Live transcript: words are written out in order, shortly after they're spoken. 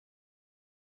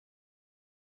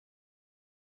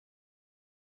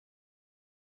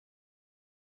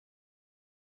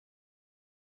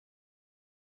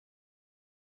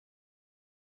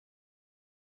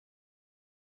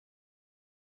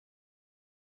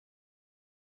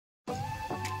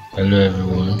Hello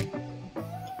everyone,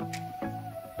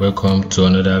 welcome to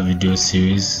another video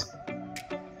series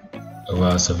of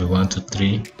our Survey 1 to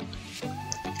 3.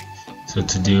 So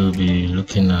today we'll be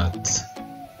looking at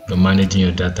managing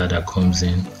your data that comes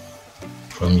in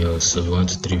from your Survey 1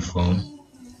 to 3 form.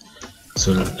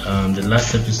 So the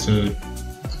last episode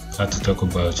had to talk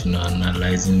about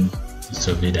analyzing the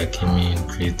survey that came in,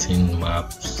 creating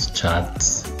maps,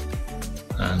 charts,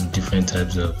 and different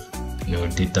types of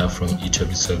data from each of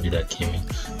the survey that came in.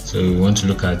 So we want to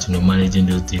look at managing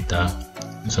those data.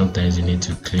 Sometimes you need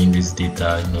to clean this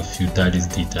data, filter this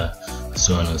data,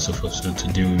 so on and so forth. So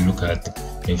today we look at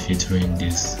filtering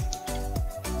this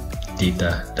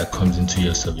data that comes into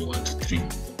your survey 1 to 3.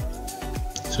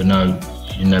 So now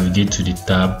you navigate to the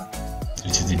tab,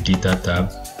 which is the data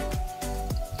tab.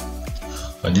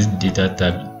 On this data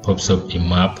tab, it pops up a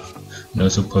map and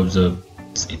also pops up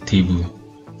a table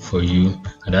for you,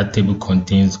 and that table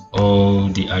contains all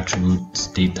the attributes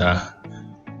data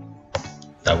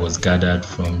that was gathered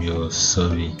from your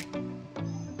survey.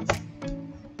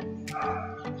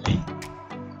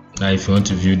 Now if you want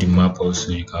to view the map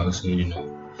also, you can also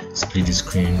split the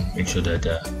screen, make sure that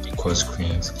they are equal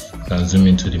screens. You can zoom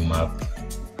into the map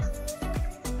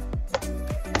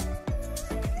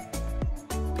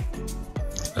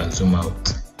and zoom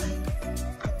out.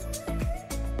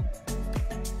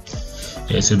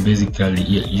 So basically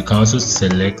you can also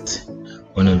select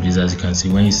one of these. As you can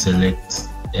see, when you select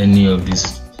any of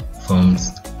these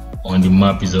forms on the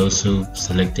map, is also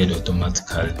selected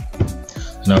automatically.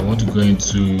 Now I want to go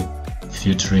into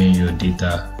filtering your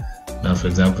data. Now for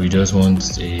example, you just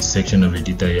want a section of the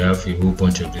data, you have a whole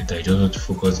bunch of data, you just want to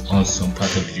focus on some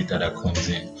part of the data that comes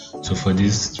in. So for the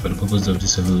purpose of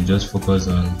this survey, we just focus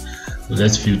on,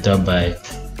 let's filter by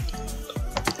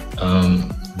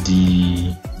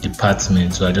the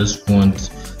department. So I just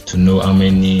want to know how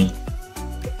many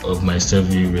of my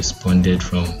survey responded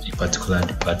from a particular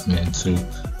department. So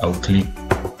I'll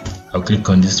click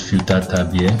on this filter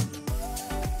tab here.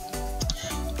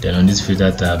 Then on this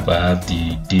filter tab I have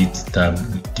the date tab.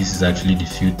 This is actually the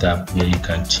field tab where you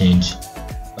can change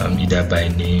either by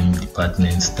name,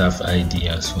 department, staff ID,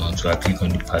 and so on. So I click on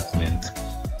department.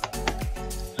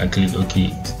 I click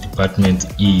OK. Department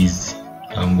is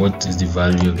what is the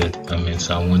value of the department.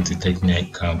 So I want the technical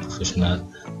account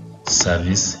professional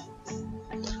service,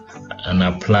 and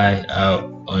apply.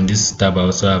 On this tab I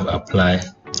also have apply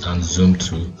and zoom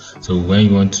to. So when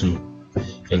you want to,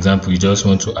 for example, you just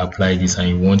want to apply this and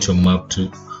you want your map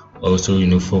to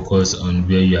also focus on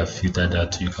where you have filtered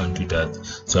that, you can do that.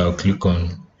 So I'll click on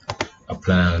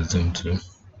apply and zoom to.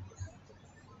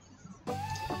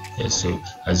 So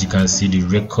as you can see, the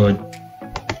record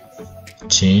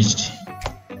changed.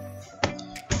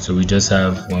 So we just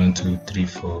have 1, 2, 3,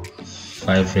 4,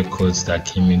 5 records that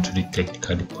came into the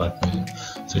technical department.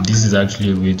 So this is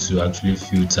actually a way to actually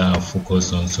filter and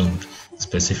focus on some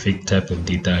specific type of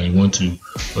data. And you want to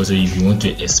also, if you want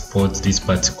to export this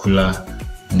particular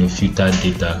filtered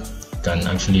data, you can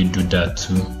actually do that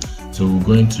too. So we're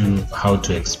going to how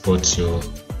to export your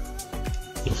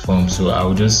form. So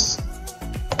I'll just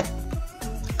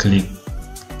click.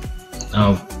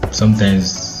 Now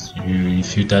sometimes you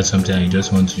filter something and you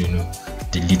just want to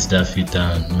delete that filter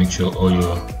and make sure all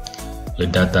your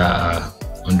data are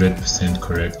 100%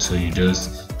 correct. So you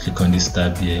just click on this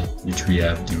tab here, which we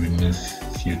have the remove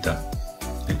filter.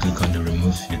 You click on the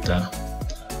remove filter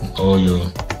and all your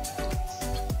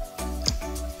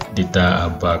data are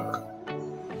back.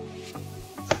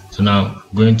 So now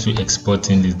going to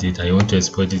exporting this data. You want to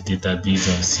export this data based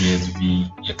on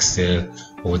CSV, Excel,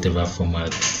 or whatever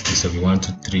format. So if you want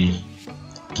to 3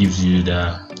 gives you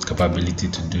the capability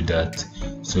to do that.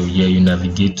 So here you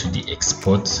navigate to the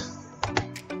export,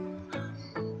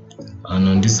 and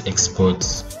on this export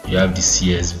you have the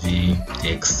CSV,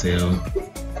 the Excel,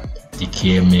 the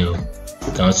KML.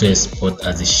 You can also export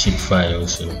as a shape file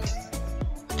also,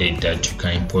 that you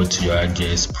can import to your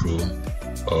ArcGIS Pro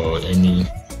or any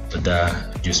other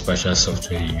geospatial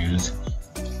software you use.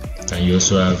 And you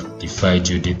also have the file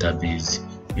geodatabase,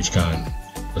 which can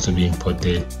also be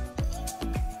imported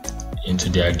into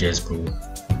the ArcGIS Pro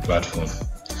platform.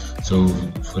 So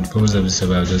for the purpose of the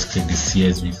survey, I'll just click the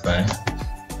CSV file.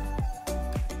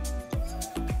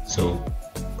 So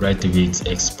right away it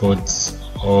exports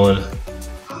all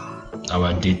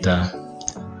our data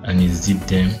and it zip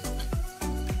them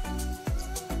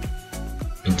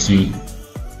into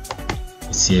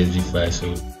a CSV file.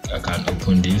 So I can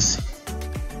open this.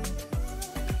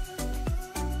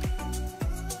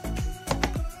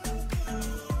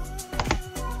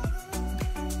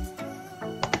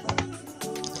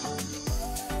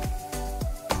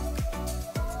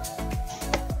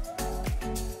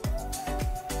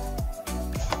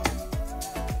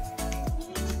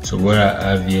 So what I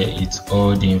have here is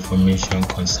all the information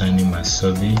concerning my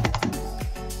survey: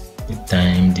 the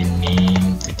time, the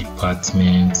name, the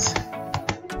department,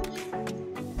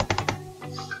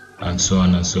 and so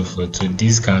on and so forth. So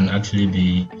this can actually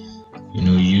be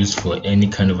used for any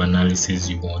kind of analysis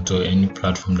you want, or any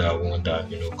platform that I want that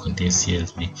contains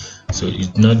CSV. So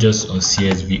it's not just on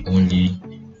CSV only.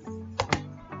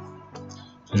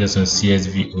 Just on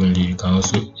CSV only, you can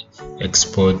also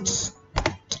export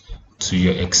to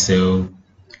your Excel,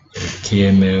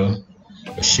 KML,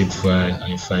 a shapefile,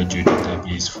 and a FileGeo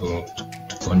database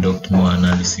to conduct more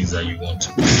analysis that you want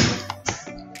to do.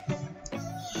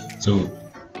 So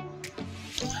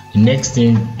the next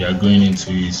thing we are going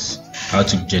into is how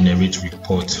to generate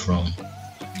reports from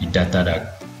the data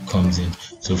that comes in.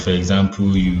 So for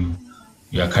example, you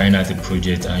are carrying out a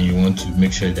project and you want to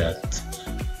make sure that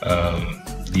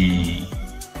the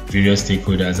various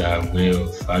stakeholders are aware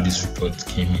of how this report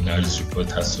came in, how this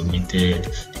report has submitted,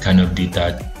 the kind of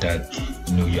data that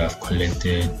you have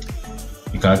collected.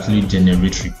 You can actually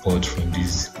generate reports from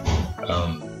this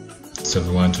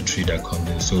Survey 1 to 3 that comes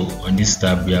in. So on this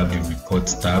tab we have the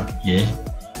reports tab here.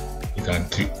 You can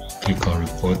click on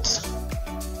reports.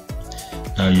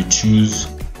 Now you choose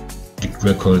the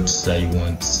records that you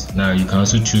want. Now you can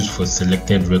also choose for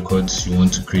selected records. You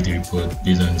want to create a report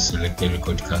based on the selected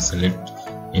record. You can select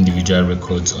individual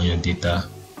records on your data,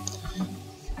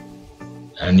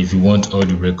 and if you want all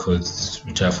the records,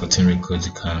 which are 14 records,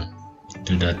 you can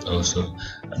do that also.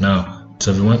 Now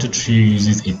Survey 1 to 3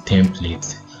 uses a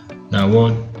template. Now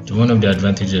one of the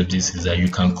advantages of this is that you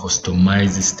can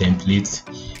customize this template.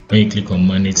 When you click on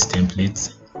manage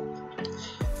templates,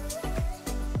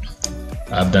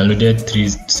 I've downloaded 3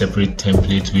 separate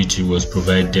templates which was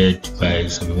provided by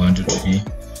Survey 1 to 3.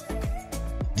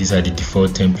 These are the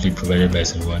default template provided by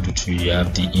Survey 1 to 3. You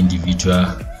have the individual,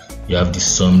 you have the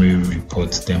summary report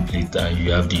template, and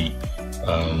you have the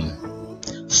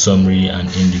summary and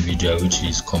individual, which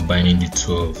is combining the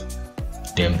two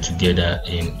of them together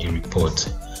in a report.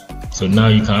 So now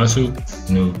you can also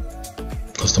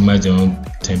customize your own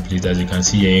template. As you can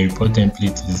see here, a report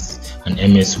template is an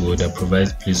MS Word that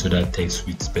provides placeholder text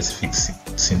with specific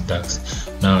syntax.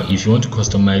 Now if you want to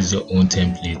customize your own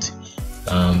template,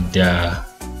 there are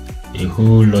a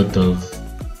whole lot of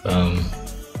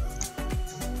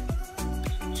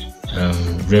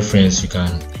reference you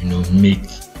can make.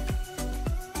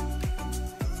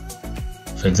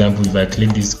 For example, if I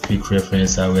click this quick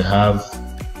reference, I will have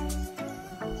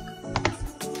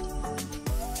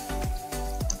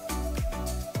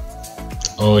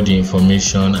all the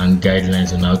information and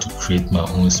guidelines on how to create my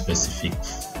own specific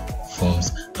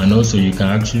forms. And also you can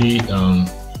actually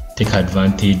take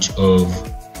advantage of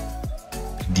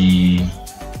the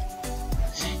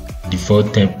default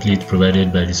template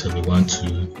provided by the Survey 1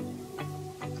 to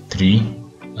 3,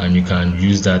 and you can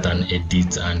use that and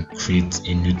edit and create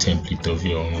a new template of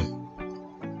your own.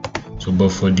 So but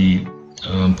for the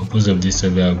purpose of this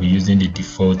survey, I'll be using the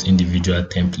default individual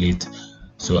template.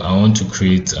 So I want to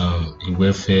create a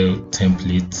welfare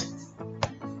template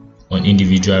on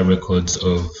individual records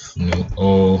of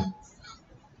all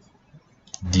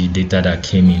the data that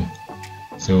came in.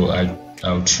 So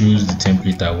I'll choose the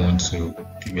template I want. So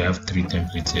we have 3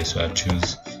 templates here, so I'll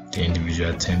choose the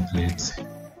individual template.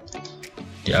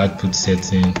 The output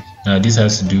setting, now this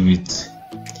has to do with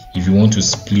if you want to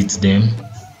split them,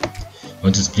 you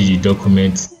want to split the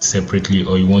documents separately,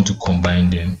 or you want to combine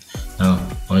them. Now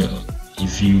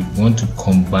if you want to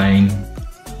combine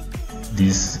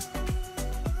these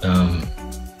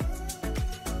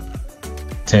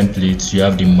templates, you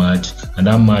have the merge, and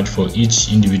that merge for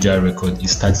each individual record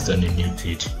is started on a new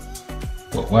page.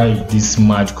 But why this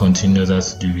merge continues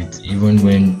has to do with even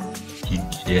when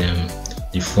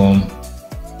the form,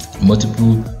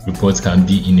 multiple reports can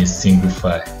be in a single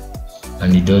file,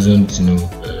 and it doesn't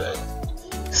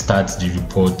start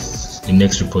the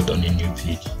next report on a new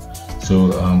page.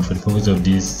 So for the purpose of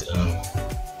this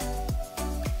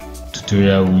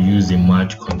tutorial, we'll use the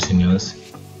merge continuous,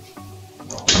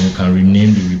 and we can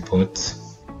rename the report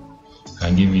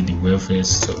and give it the welfare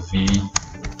survey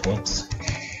report.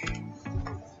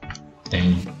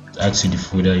 Then ask you the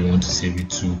folder you want to save it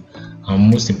to,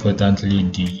 and most importantly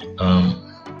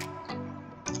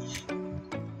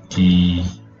the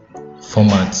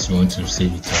format you want to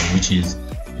save it on, which is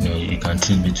you can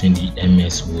choose between the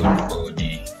MS Word or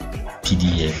the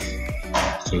PDF.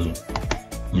 So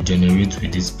we generate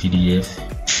with this PDF,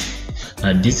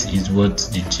 and this is what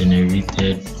the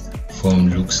generated form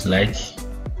looks like.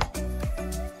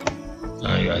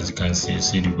 As you can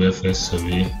see the welfare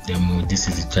survey demo. This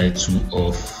is the title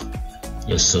of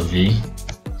your survey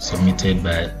submitted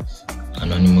by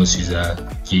anonymous user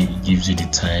gives you the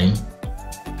time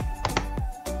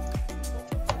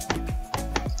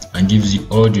and gives you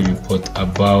all the report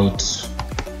about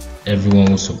everyone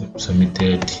who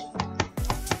submitted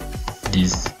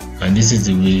this. And this is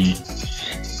the way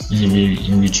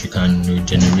in which you can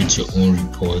generate your own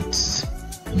reports,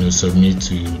 submit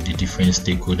to the different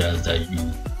stakeholders that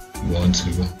you want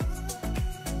to.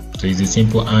 So it's a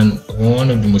simple, and one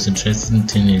of the most interesting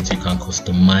things is you can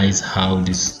customize how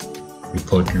this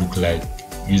report look like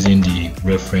using the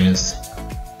reference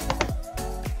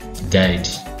guide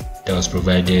that was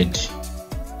provided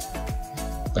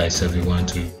by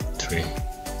Survey123.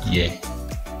 Yeah.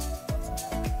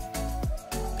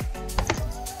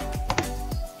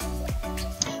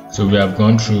 So we have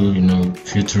gone through,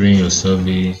 filtering your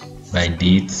survey by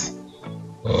date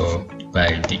or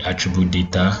by the attribute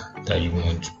data that you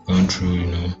want. Gone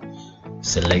through,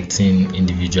 selecting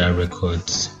individual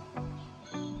records,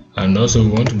 and also we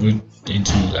want to go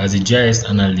into, as a GIS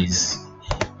analyst,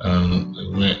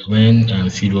 when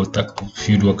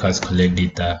field workers collect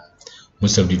data,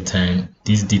 most of the time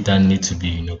this data need to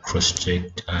be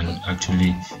cross-checked and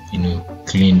actually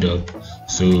cleaned up,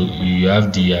 so you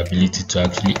have the ability to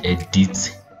actually edit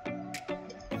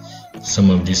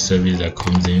some of these surveys that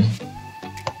comes in.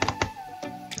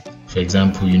 For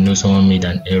example, someone made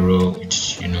an error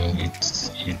which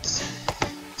it's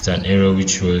an error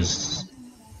which was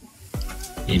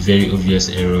a very obvious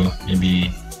error,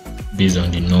 maybe based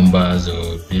on the numbers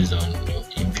or based on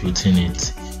inputting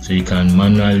it. So you can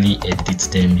manually edit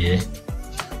them here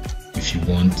if you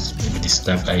want, maybe the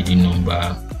staff ID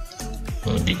number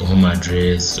or the home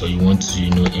address, or you want to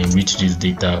enrich this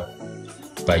data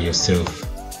by yourself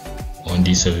on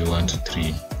this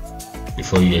Survey123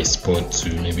 before you export to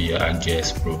maybe your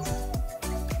ArcGIS Pro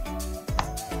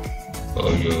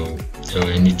or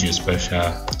any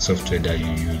geospatial software that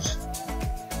you use.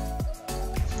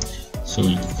 So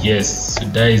yes, so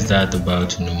that is that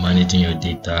about managing your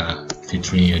data,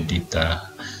 filtering your data,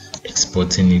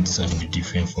 exporting it on the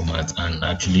different formats, and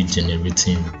actually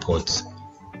generating reports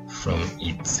from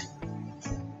it.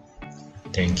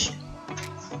 Thank you.